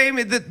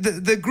 Jamie,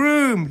 the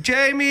groom,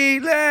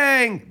 Jamie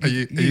Lang. Are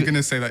you going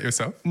to say that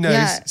yourself? No,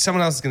 Yeah.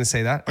 someone else is going to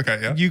say that. Okay,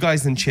 yeah. You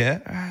guys then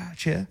cheer.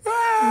 Cheer.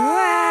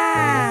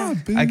 Wow.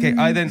 Okay,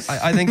 I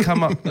then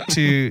come up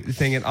to the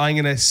thing and I'm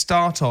going to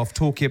start off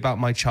talking about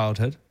my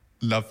childhood.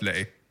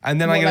 Lovely. And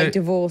then What, I'm going like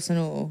divorce and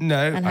all?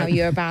 No, And how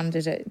you were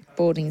abandoned at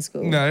boarding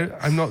school? No,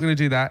 I'm not going to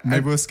do that.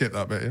 Maybe we'll skip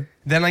that bit, yeah?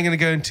 Then I'm going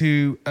to go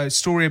into a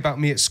story about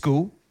me at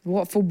school.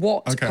 For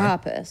what Okay.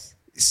 purpose?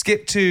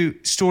 Skip to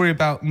story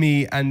about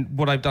me and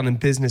what I've done in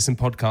business and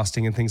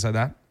podcasting and things like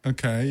that.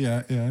 Okay,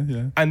 yeah.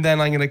 And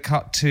then I'm going to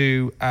cut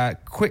to a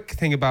quick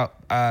thing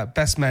about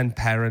best men,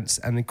 parents,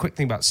 and then quick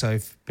thing about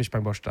Soph, Bish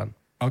Bang Bosh done.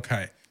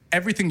 Okay.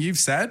 Everything you've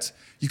said,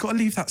 you've got to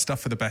leave that stuff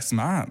for the best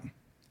man.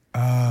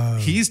 Oh.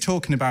 He's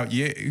talking about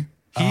you.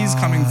 He's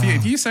coming for you.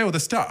 If you say all the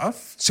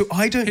stuff... So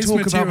I don't his talk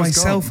about material's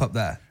myself gone. up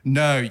there?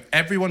 No,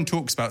 everyone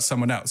talks about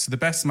someone else. So the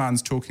best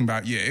man's talking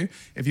about you.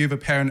 If you have a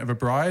parent of a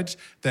bride,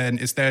 then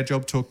it's their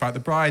job to talk about the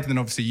bride. And then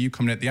obviously you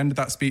come in at the end of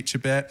that speech a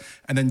bit.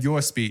 And then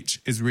your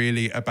speech is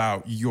really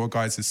about your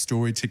guys'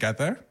 story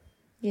together.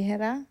 You hear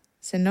that?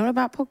 So not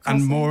about podcasting.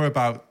 And more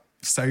about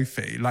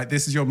Sophie. Like,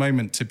 this is your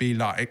moment to be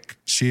like,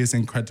 she is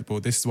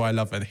incredible. This is why I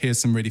love her. Here's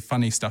some really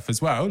funny stuff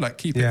as well. Like,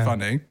 keep it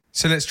funny.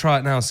 So let's try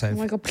it now, Soph. Oh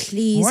my God,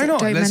 please Why not?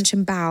 don't Let's-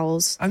 mention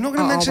bowels. I'm not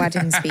going to mention... our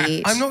wedding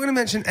speech. I'm not going to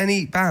mention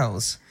any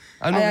bows.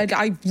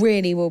 I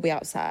really will be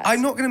upset.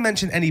 I'm not going to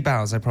mention any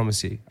bows, I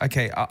promise you.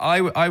 Okay,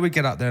 I would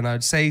get up there and I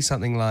would say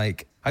something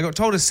like... I got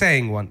told a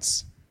saying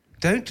once.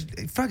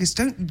 Fergus,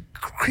 don't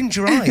cringe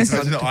your eyes.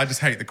 I just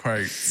hate the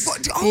quotes.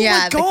 What? Oh Yeah,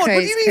 my the God, what do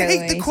quotes you mean hate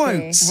kill the me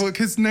quotes? Well,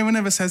 because no one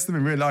ever says them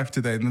in real life,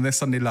 do they? And then they're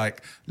suddenly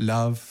like,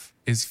 love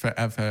is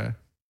forever.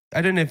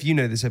 I don't know if you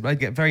know this, but I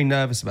get very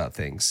nervous about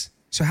things.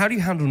 So how do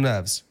you handle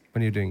nerves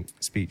when you're doing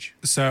speech?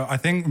 So I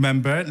think,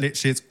 remember,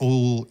 literally it's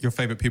all your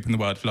favourite people in the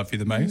world who love you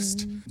the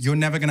most. You're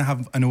never going to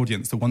have an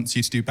audience that wants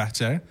you to do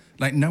better.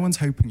 Like, no one's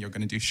hoping you're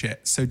going to do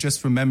shit. So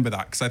just remember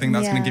that, because I think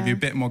that's going to give you a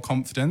bit more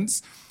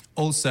confidence.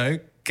 Also,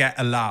 get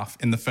a laugh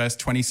in the first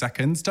 20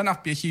 seconds. Don't have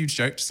to be a huge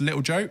joke, just a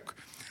little joke.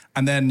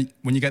 And then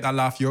when you get that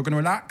laugh, you're going to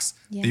relax.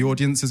 Yeah. The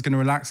audience is going to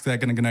relax. They're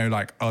going to know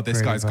like, oh,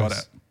 this Great guy's got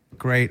advice. it.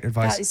 Great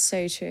advice. That is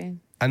so true.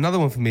 Another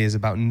one for me is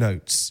about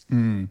notes.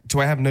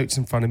 Do I have notes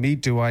in front of me?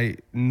 Do I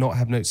not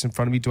have notes in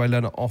front of me? Do I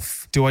learn it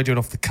off? Do I do it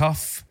off the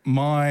cuff?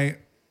 My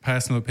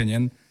personal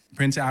opinion,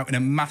 print it out in a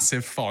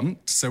massive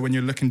font. So when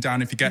you're looking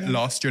down, if you get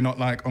lost, you're not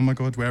like, oh my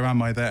God, where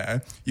am I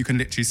there? You can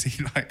literally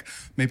see like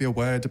maybe a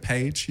word, a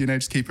page,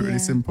 just keep it really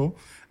simple.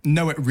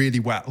 Know it really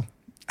well.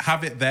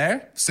 Have it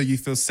there so you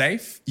feel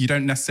safe. You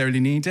don't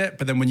necessarily need it.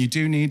 But then when you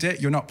do need it,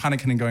 you're not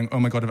panicking and going, oh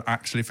my God, I've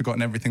actually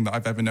forgotten everything that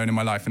I've ever known in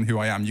my life and who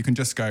I am. You can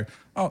just go,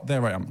 oh,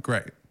 there I am.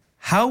 Great.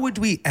 How would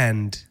we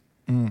end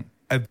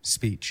a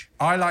speech?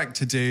 I like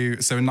to do,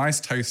 so a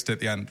nice toast at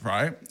the end,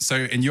 right? So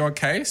in your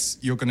case,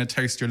 you're going to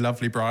toast your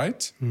lovely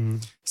bride.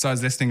 So I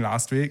was listening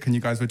last week and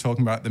you guys were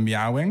talking about the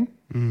meowing.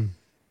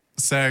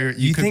 So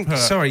you could think, put...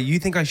 sorry, you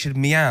think I should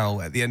meow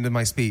at the end of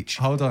my speech?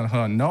 Hold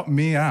on. Not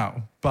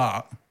meow.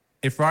 But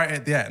if right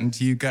at the end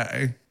you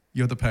go,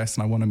 you're the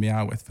person I want to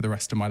meow with for the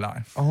rest of my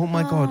life. Oh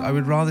my God, I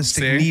would rather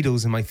stick See?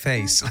 needles in my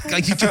face.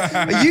 Like,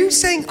 are you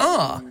saying,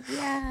 Yeah.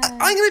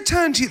 I'm going to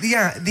turn to you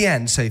at the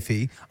end,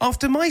 Sophie.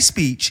 After my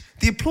speech,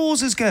 the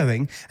applause is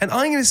going, and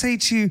I'm going to say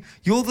to you,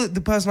 you're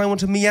the person I want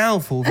to meow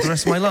for the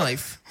rest of my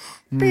life.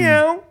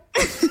 Meow.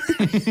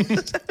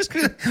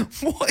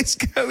 What is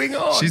going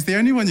on? She's the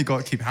only one you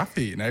got to keep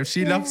happy,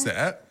 She loves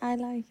it. I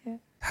like it.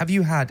 Have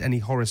you had any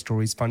horror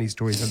stories, funny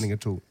stories, anything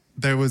at all?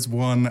 There was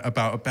one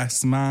about a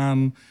best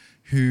man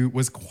who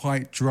was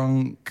quite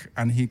drunk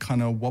and he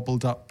kind of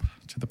wobbled up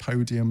to the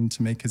podium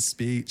to make his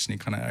speech, and he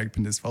kind of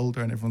opened his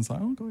folder, and everyone's like,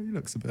 oh God, he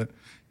looks a bit...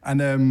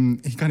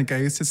 And he kind of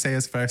goes to say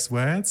his first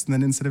words, and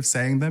then instead of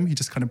saying them, he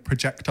just kind of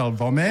projectile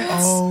vomits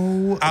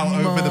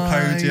out over the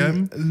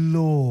podium.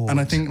 Lord. And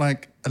I think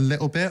like a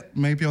little bit,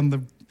 maybe on the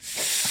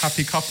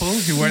happy couple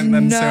who weren't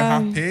then so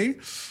happy.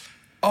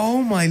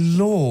 Oh my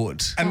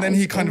Lord. And then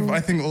he kind of, I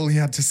think all he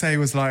had to say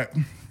was like,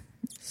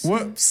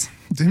 whoops,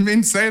 didn't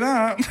mean to say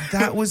that.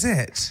 That was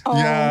it.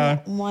 Yeah.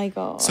 Oh my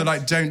God. So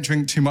like, don't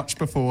drink too much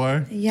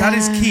before. Yeah. That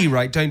is key,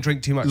 right? Don't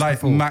drink too much Like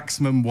before.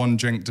 maximum 1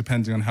 drink,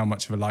 depending on how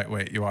much of a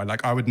lightweight you are.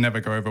 Like I would never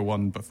go over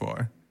 1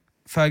 before.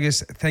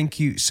 Fergus, thank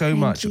you so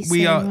much. you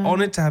We so are much.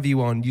 honoured to have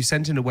you on. You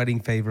sent in a wedding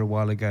favour a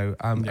while ago,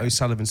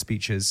 O'Sullivan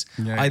Speeches.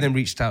 Yeah, I then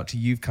reached out to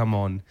you. You've come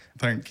on.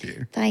 Thank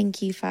you.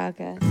 Thank you,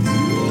 Fergus.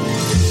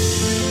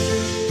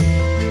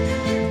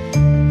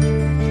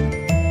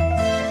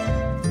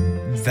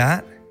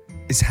 That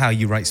is how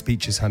you write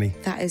speeches, honey.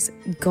 That is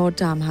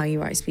goddamn how you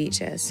write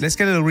speeches. Let's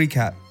get a little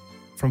recap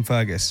from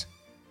Fergus.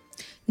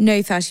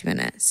 No 30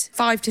 minutes.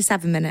 5 to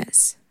 7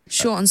 minutes.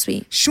 Short and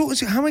sweet. Short.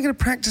 How am I going to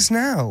practice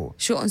now?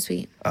 Short and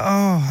sweet. Oh,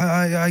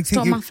 I think.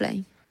 Stop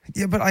muffling.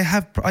 Yeah, but I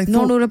thought.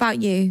 Not all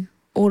about you.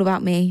 All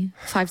about me.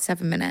 5 to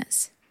 7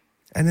 minutes.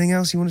 Anything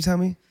else you want to tell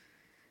me?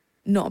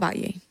 Not about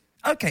you.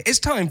 Okay, it's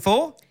time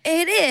for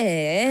It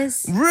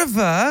is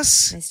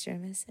Reverse. Mr.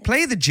 and Mrs.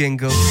 Play the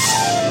jingle.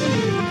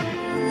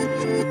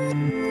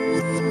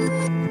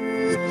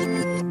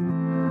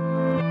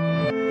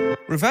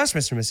 Reverse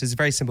Mr. and Mrs. is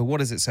very simple.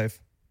 What is it,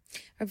 Soph?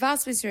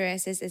 Reverse Mr. and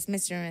Mrs. is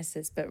Mr. and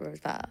Mrs. but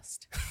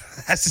reversed.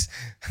 That's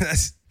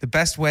the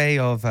best way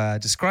of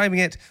describing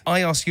it.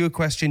 I ask you a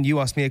question, you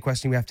ask me a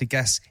question, we have to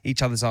guess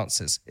each other's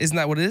answers. Isn't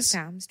that what it is?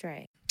 Damn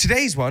straight.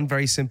 Today's one,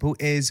 very simple,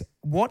 is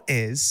what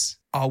is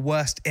our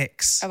worst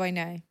icks? Oh, I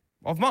know.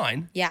 Of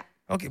mine? Yeah.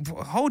 Okay,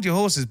 hold your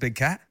horses, big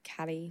cat.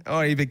 Callie.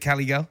 Oh, you big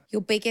Cali girl.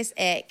 Your biggest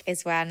ick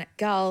is when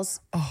girls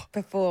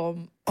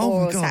perform Oh my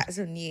oral God. sex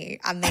on you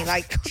and they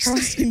like try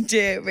and do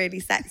it really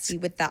sexy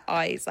with their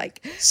eyes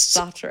like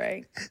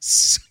fluttering.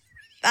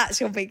 That's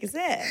your biggest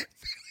ick.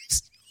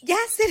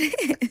 Yes,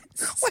 it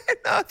is. Where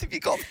on earth have you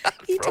got that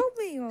You from? told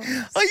me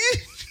once. Are you...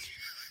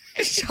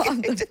 Shut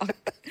the fuck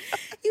up.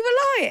 You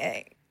were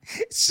lying.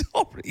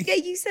 Sorry. Yeah,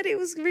 you said it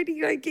was really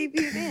going to give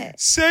you an ick.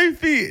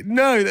 Sophie,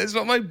 no, that's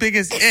not my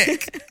biggest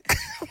ick.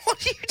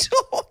 What are you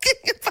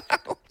talking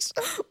about?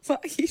 Why are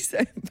you so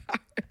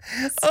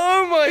embarrassed?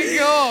 Oh my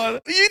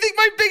God. You think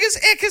my biggest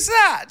ick is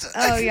that?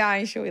 Oh yeah,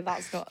 I'm sure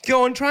that's not.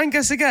 Go on, try and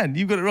guess again.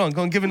 You've got it wrong.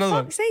 Go on, give another For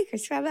one. fuck's sake, I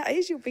swear that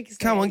is your biggest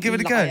Come ick, on, give you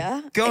it a go.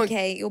 liar. Go on.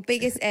 Okay, your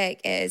biggest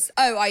ick is,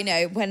 oh, I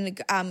know, when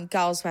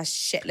girls wear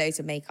shitloads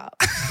of makeup.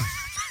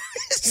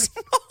 It's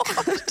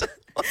not.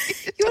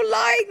 You're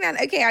lying then.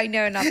 Okay, I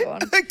know another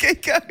one. Okay,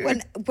 go.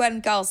 When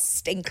girls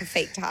stink of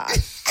fake tan.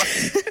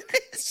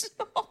 It's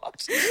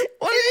not.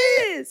 What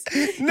It is.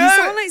 No. You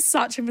sound like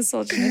such a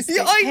misogynistic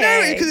Yeah, I know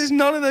it pig. because it's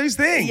none of those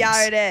things.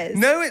 Yeah, it is.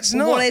 No, it's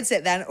not. What is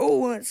it then?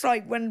 Oh, it's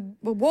like when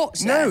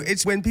what? No, then?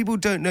 it's when people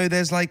don't know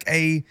there's like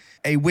a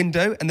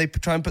window and they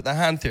try and put their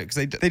hand through it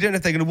because they don't know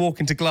if they're going to walk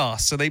into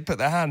glass, so they put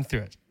their hand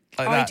through it.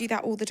 Like I that. do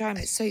that all the time.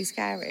 It's so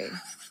scary.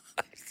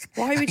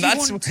 Why would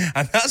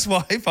And that's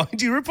why I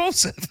find you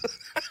repulsive.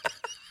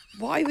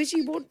 Why would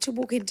you want to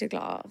walk into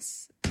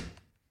glass?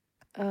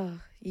 Oh,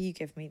 you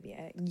give me the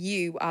ick.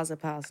 You as a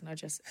person are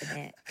just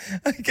an ick.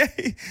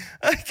 Okay.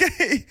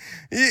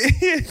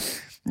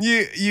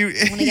 You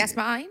Want to guess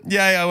mine?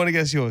 Yeah, I want to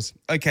guess yours.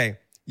 Okay,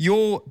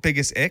 your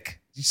biggest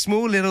ick.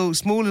 Small little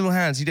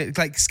hands. You don't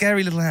like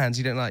scary little hands.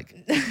 You don't like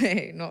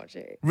No, not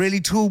true. really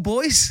tall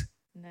boys.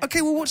 No.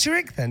 Okay, well, what's your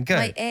ick then? Go.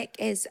 My ick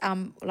is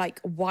like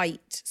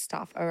white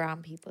stuff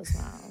around people's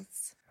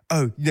mouths.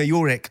 Oh no,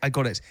 your ick. I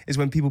got it. Is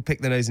when people pick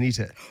their nose and eat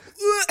it.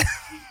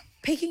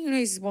 Picking your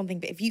nose is one thing,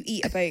 but if you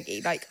eat a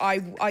bogey, like I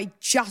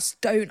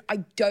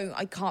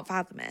can't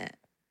fathom it.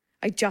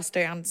 I just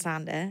don't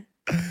understand it.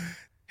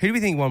 Who do we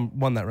think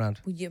won that round?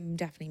 Well,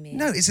 definitely me.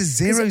 No, it's a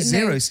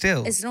 0-0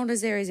 still. It's not a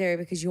 0-0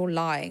 because you're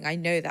lying. I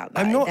know that.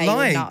 I'm not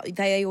lying.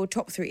 They are your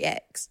top 3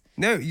 icks.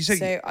 No, you said.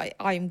 So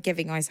I'm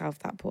giving myself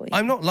that point.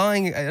 I'm not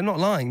lying. I'm not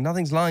lying.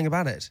 Nothing's lying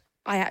about it.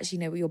 I actually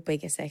know what your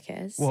biggest ick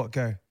is. What?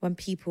 Go. When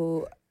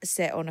people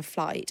sit on a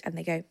flight and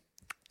they go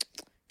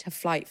to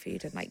flight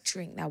food and like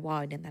drink their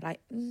wine and they're like,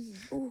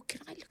 oh,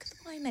 can I look at the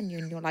wine menu?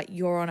 And you're like,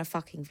 you're on a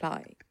fucking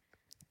flight.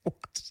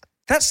 What?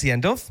 That's the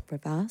end of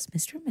Reverse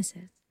Mr. and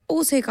Mrs.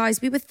 Also,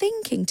 guys, we were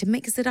thinking to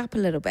mix it up a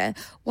little bit.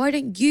 Why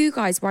don't you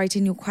guys write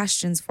in your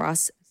questions for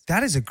us?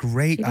 That is a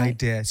great You like-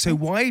 idea. So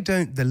why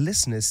don't the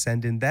listeners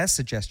send in their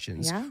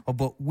suggestions of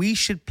what we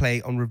should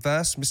play on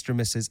Reverse Mr. and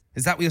Mrs.?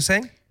 Is that what you're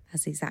saying?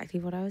 That's exactly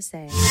what I was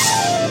saying.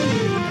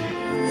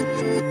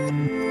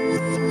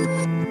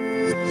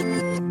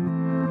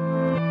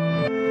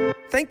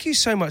 Thank you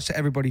so much to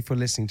everybody for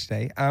listening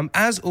today.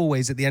 As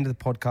always, at the end of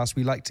the podcast,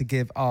 we like to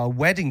give our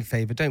wedding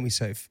favour, don't we,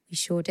 Soph? We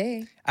sure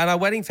do. And our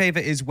wedding favour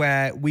is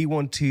where we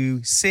want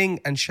to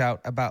sing and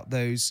shout about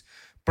those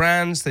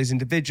brands, those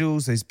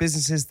individuals, those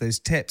businesses, those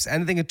tips,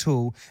 anything at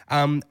all.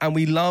 And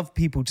we love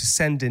people to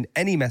send in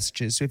any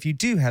messages. So if you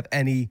do have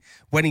any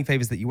wedding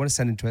favors that you want to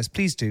send in to us,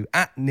 please do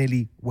at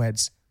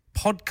Nillyweds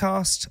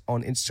Podcast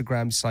on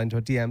Instagram, slide into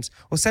our DMs,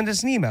 or send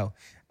us an email,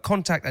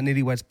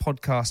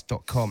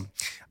 contact@nillywedspodcast.com.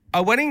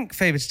 Our wedding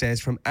favor today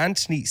is from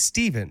Anthony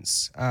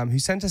Stevens, who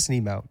sent us an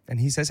email. And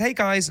he says, hey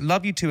guys,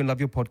 love you too and love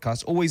your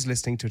podcast, always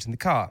listening to it in the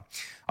car.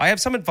 I have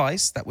some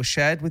advice that was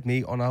shared with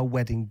me on our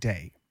wedding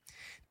day.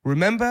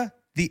 Remember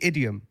the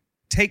idiom,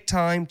 take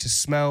time to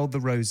smell the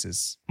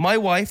roses. My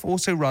wife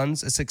also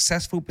runs a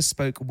successful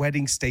bespoke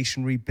wedding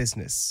stationery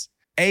business.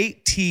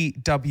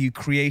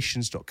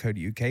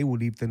 atwcreations.co.uk, we'll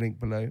leave the link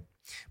below.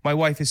 My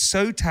wife is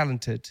so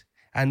talented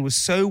and was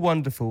so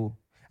wonderful.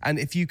 And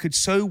if you could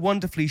so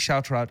wonderfully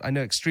shout her out, I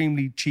know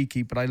extremely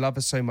cheeky, but I love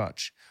her so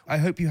much. I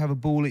hope you have a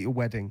ball at your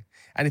wedding.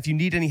 And if you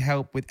need any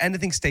help with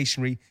anything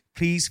stationery,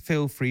 please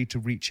feel free to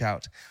reach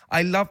out.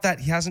 I love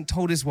that he hasn't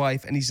told his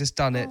wife and he's just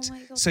done it. Oh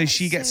my God, so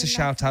she gets a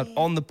shout out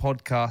on the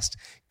podcast.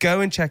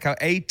 Go and check out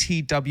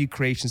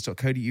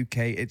atwcreations.co.uk.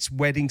 It's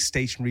wedding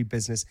stationery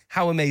business.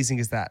 How amazing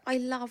is that? I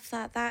love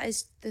that. That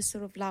is the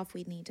sort of love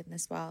we need in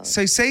this world.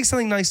 So say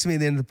something nice to me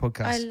at the end of the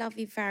podcast. I love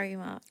you very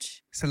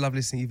much. It's the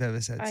loveliest thing you've ever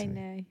said to me. I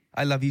know.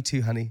 I love you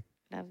too, honey.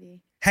 Love you.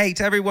 Hey,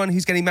 to everyone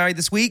who's getting married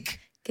this week.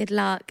 Good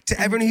luck. To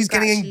everyone who's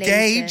getting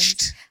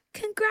engaged.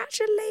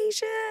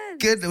 Congratulations.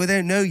 Good. We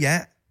don't know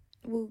yet.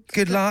 Well,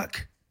 good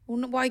luck.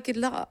 Well, why good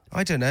luck?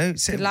 I don't know.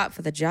 Good luck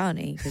for the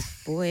journey, because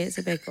boy, it's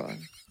a big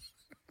one.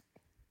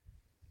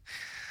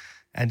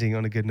 Ending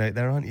on a good note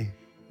there, aren't you?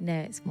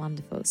 No, it's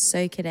wonderful.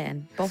 Soak it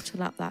in.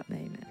 Bottle up that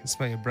moment. I can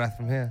smell your breath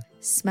from here.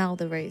 Smell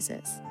the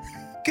roses.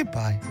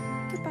 Goodbye.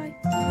 Goodbye.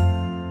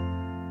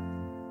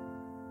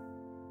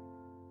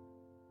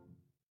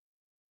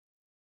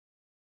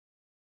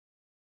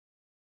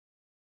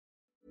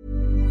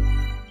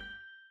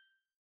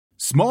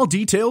 Small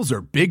details are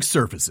big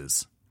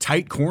surfaces.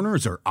 Tight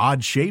corners are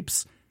odd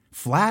shapes.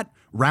 Flat,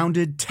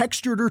 rounded,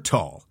 textured, or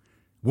tall.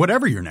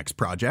 Whatever your next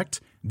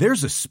project,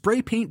 there's a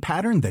spray paint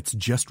pattern that's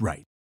just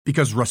right.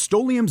 Because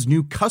Rust-Oleum's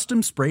new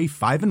Custom Spray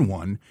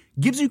 5-in-1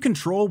 gives you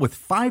control with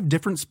 5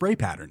 different spray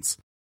patterns.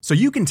 So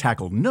you can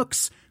tackle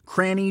nooks,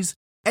 crannies,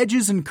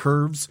 edges, and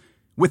curves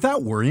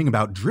without worrying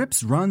about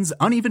drips, runs,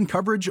 uneven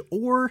coverage,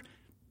 or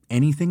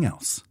anything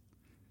else.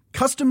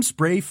 Custom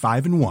Spray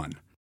 5-in-1.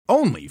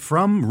 Only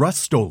from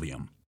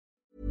Rust-Oleum.